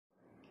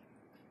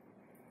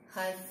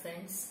Hi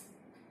friends,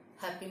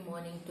 happy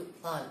morning to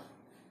all.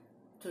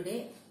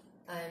 Today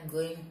I am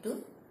going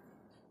to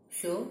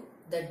show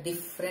the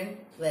different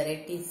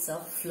varieties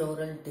of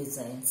floral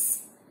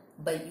designs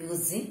by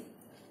using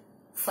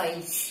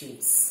file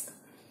sheets.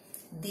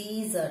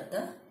 These are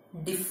the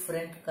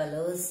different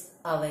colors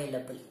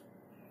available.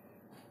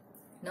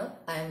 Now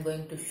I am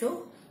going to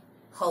show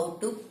how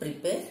to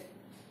prepare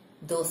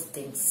those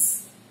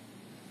things.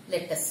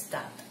 Let us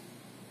start.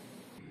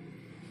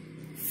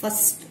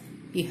 First,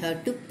 you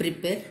have to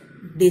prepare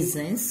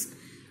designs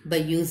by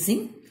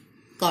using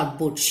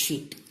cardboard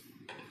sheet.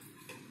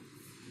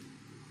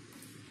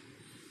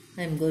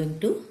 I am going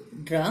to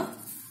draw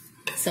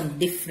some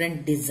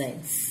different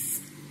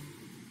designs.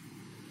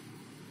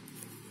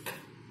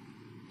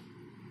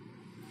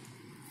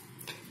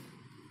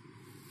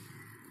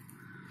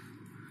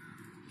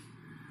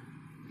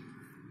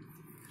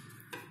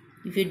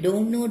 If you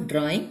don't know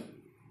drawing,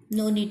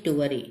 no need to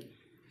worry.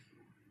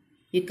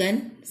 You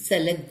can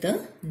select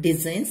the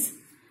designs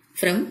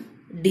from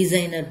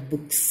designer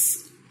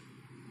books.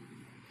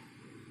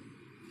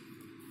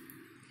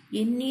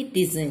 Any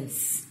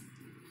designs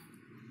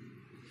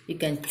you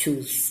can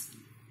choose.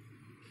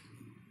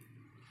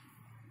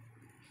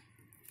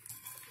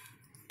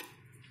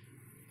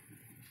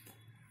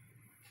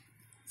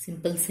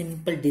 Simple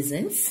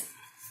designs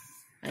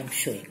I am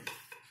showing.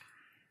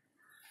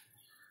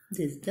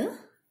 This is the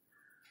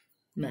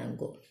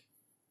mango.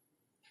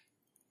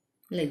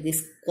 Like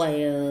this,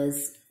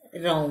 squares,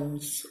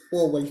 rounds,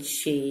 oval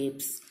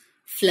shapes,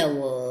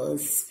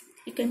 flowers.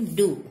 You can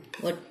do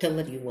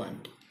whatever you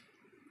want.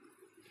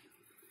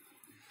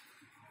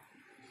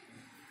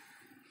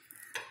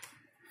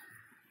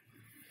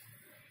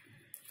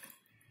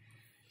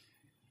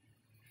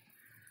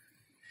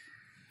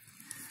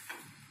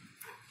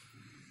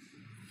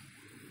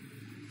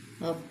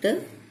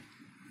 After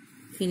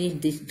finish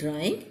this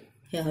drawing,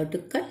 you have to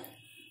cut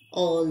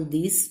all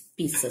these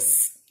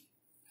pieces.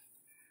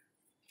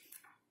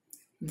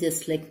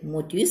 Just like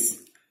motifs,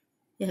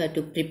 you have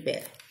to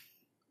prepare.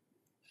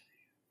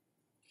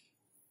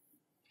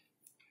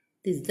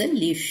 This is the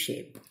leaf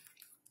shape.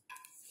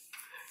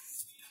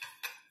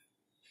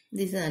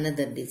 This is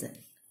another design.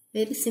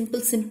 Very simple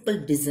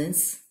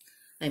designs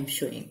I am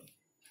showing.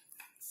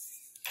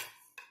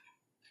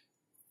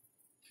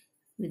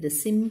 With the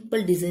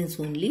simple designs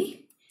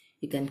only,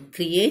 you can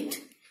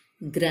create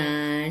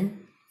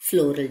grand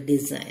floral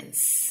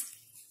designs.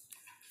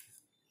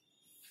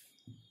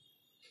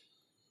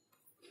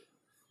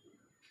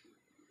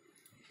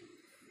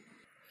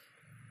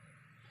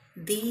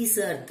 These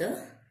are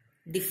the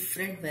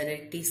different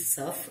varieties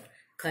of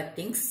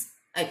cuttings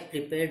I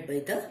prepared by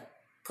the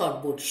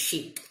cardboard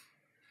sheet.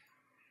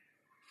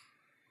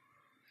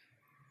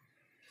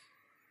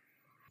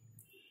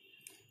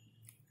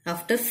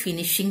 After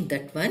finishing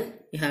that one,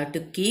 you have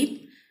to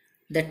keep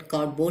that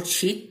cardboard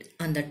sheet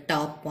on the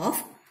top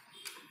of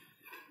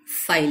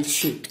file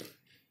sheet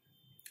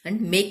and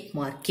make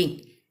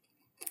marking.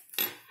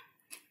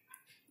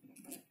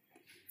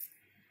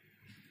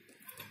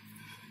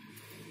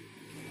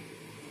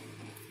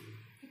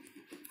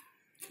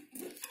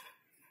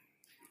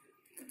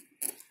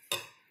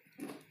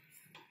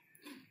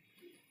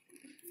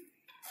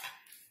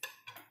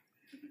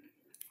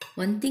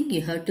 One thing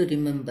you have to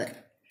remember,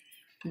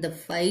 the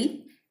file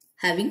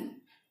having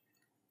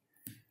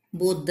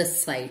both the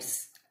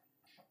sides,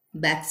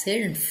 back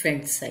side and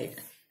front side.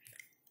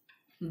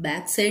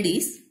 Back side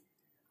is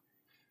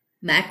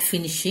matte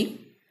finishing,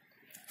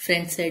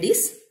 front side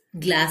is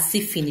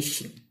glassy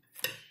finishing.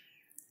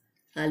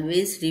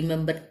 Always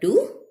remember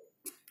to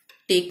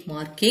take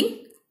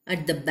marking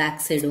at the back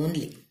side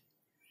only.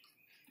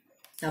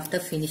 After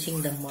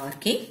finishing the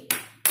marking,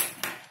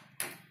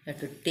 you have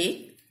to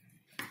take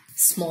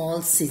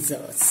small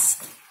scissors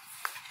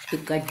to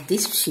cut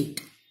this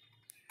sheet.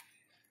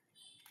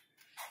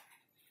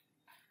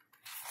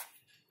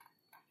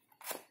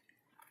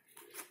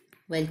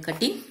 While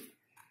cutting,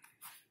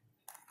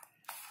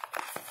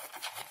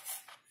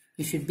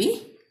 you should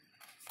be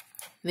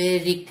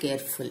very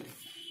careful.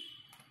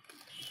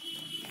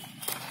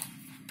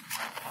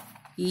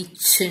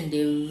 Each and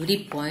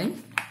every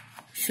point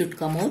should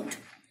come out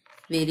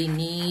very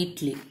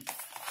neatly.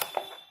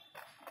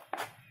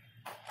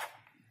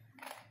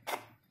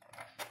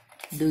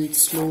 Do it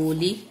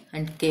slowly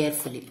and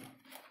carefully.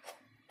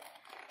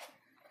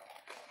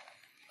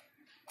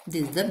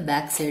 This is the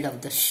back side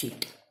of the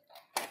sheet.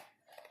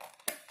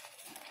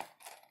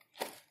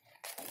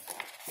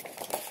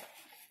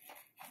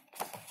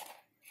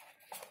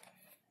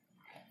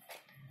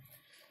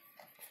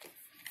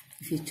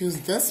 If you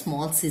choose the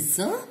small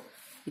scissor,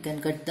 you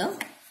can cut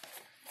the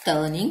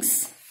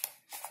turnings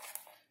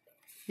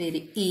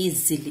very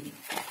easily.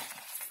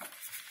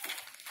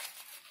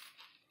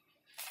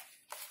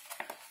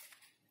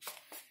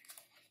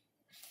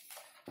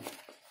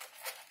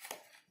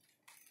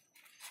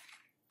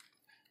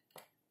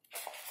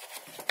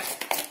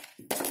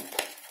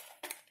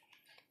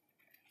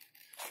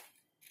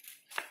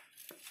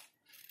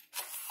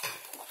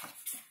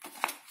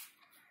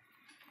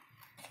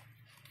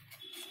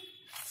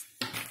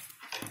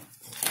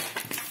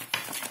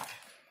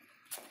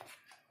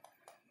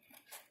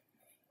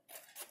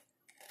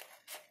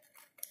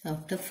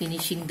 After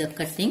finishing the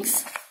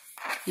cuttings,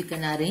 you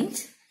can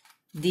arrange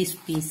these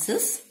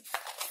pieces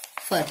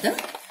for the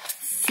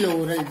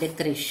floral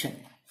decoration.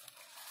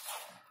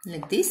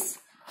 Like this,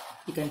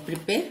 you can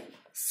prepare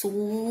so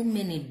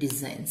many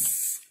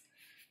designs.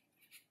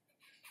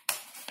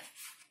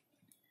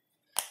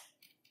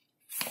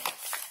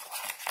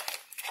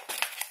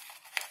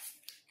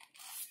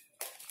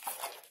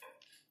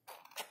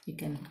 You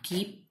can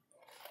keep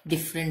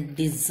different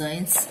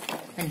designs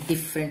and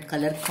different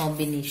color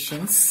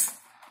combinations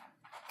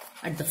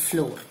at the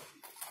floor.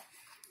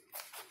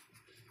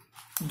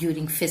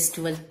 During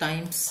festival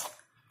times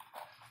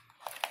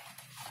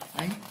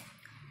and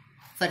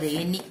for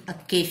any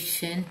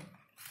occasion,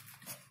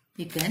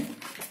 you can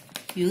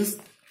use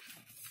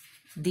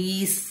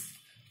these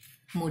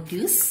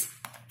motifs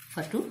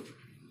for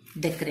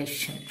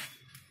decoration.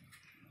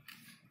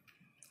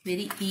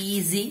 Very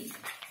easy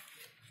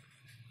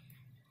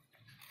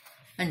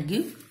and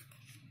give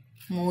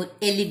more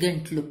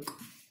elegant look.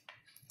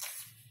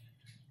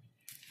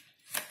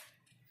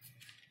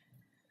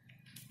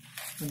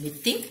 Only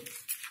thing,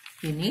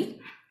 you need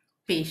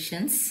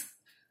patience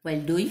while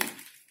doing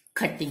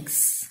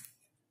cuttings.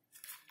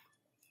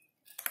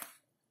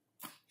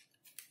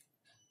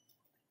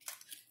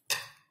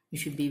 You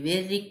should be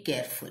very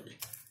careful.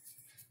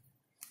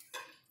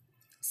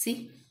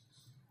 See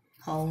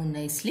how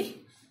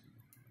nicely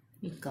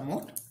it come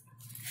out.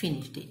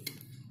 Finished it.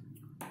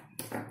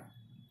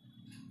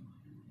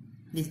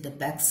 This is the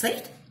back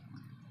side.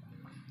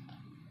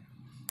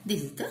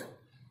 This is the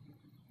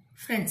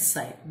front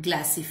side,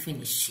 glassy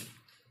finishing.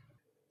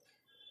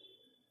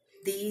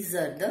 These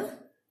are the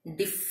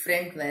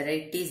different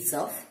varieties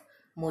of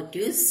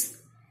motifs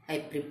I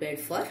prepared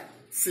for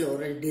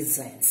floral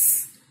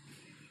designs.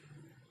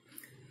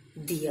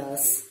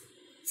 Diyas,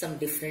 some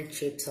different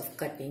shapes of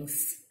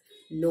cuttings,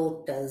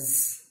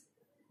 lotus,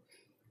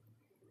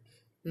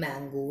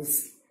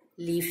 mangoes,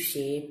 leaf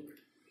shape,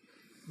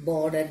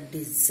 border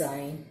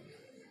design,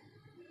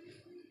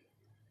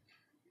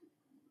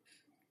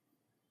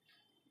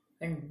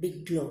 and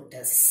big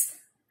lotus.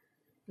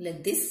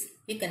 Like this,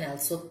 you can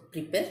also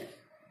prepare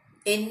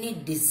any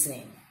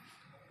design,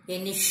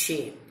 any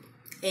shape,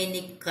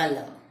 any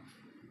color.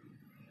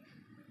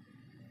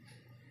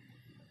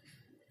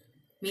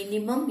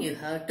 Minimum you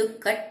have to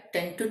cut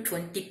 10 to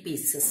 20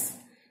 pieces.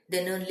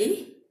 Then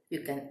only you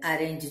can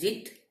arrange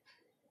it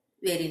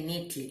very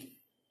neatly.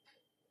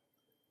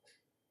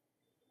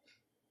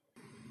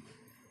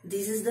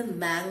 This is the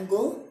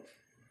mango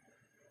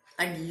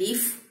and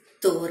leaf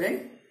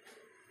toran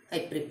I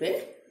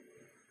prepared.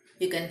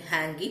 You can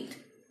hang it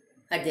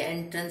at the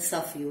entrance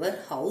of your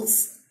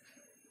house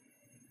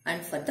and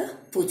for the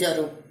puja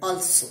room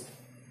also.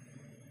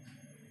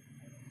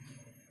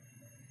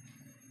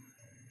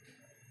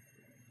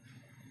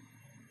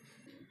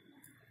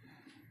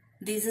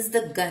 This is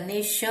the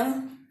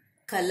Ganesha,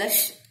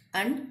 Kalash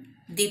and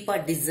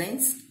Deepa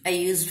designs I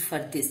used for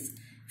this.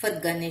 For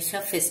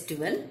Ganesha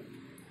festival,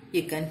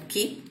 you can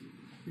keep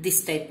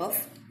this type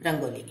of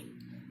rangoli.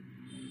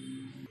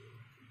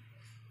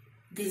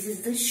 This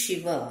is the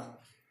Shiva.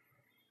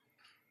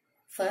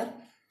 For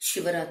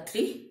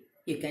Shivaratri,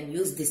 you can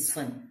use this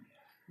one.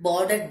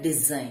 Border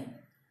design.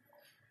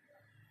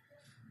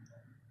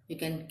 You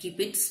can keep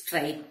it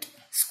straight,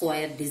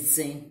 square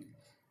design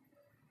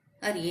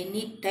or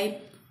any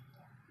type,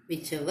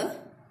 whichever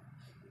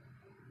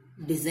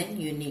design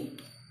you need.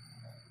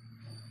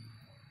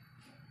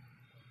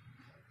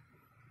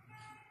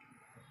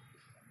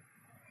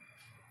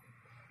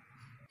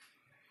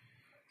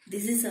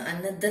 This is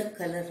another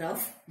color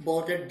of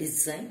border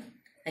design.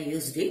 I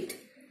used it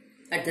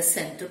at the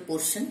center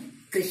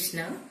portion,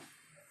 Krishna,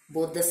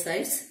 both the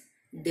sides,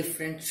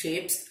 different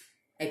shapes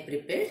I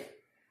prepared.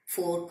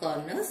 4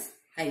 corners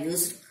I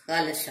used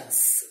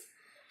kalashas.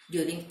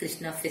 During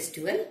Krishna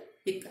festival,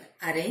 you can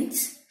arrange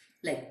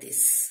like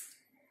this.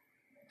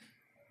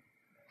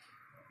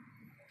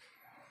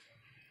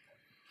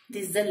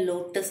 This is the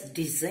lotus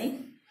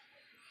design.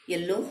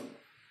 Yellow,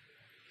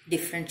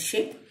 different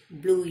shape.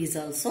 Blue is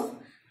also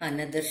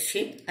another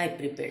shape I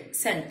prepared.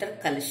 Center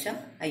kalasha,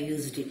 I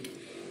used it.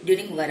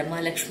 During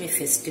Varamalakshmi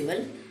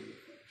festival,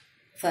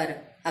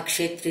 for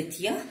Akshay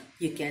Tritiya,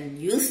 you can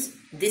use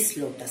this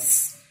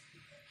lotus.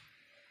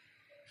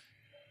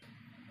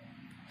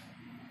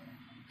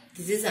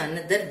 This is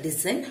another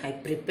design I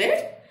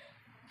prepared.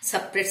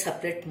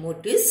 Separate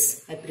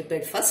motifs I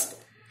prepared first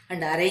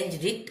and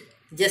arranged it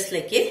just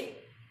like a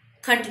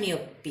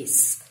continuous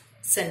piece.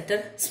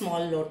 Center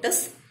small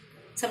lotus,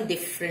 some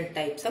different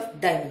types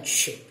of diamond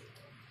shape.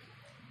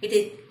 It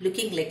is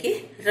looking like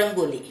a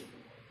rangoli.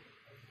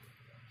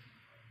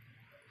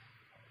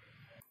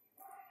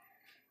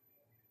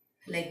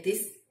 Like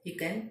this, you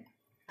can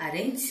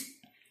arrange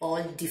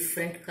all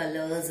different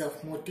colors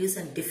of motifs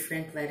and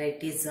different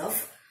varieties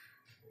of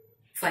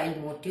file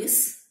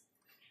motifs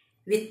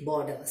with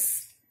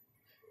borders.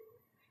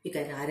 You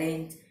can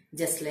arrange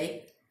just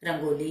like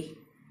rangoli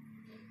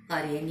or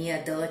any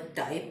other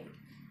type.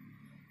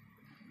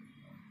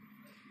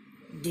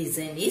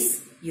 Design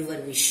is your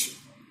wish.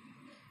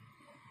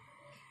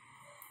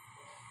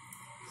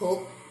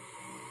 Hope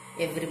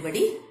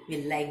everybody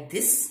will like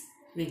this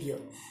video.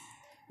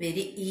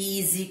 Very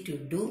easy to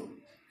do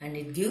and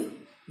it gives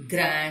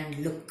grand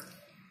look.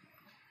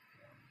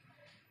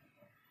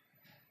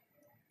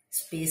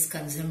 Space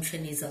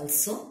consumption is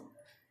also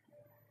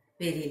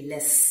very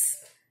less.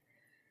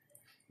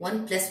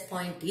 One plus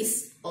point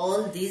is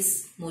all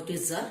these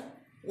motifs are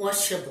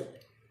washable.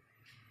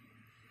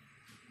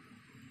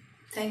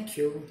 Thank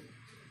you.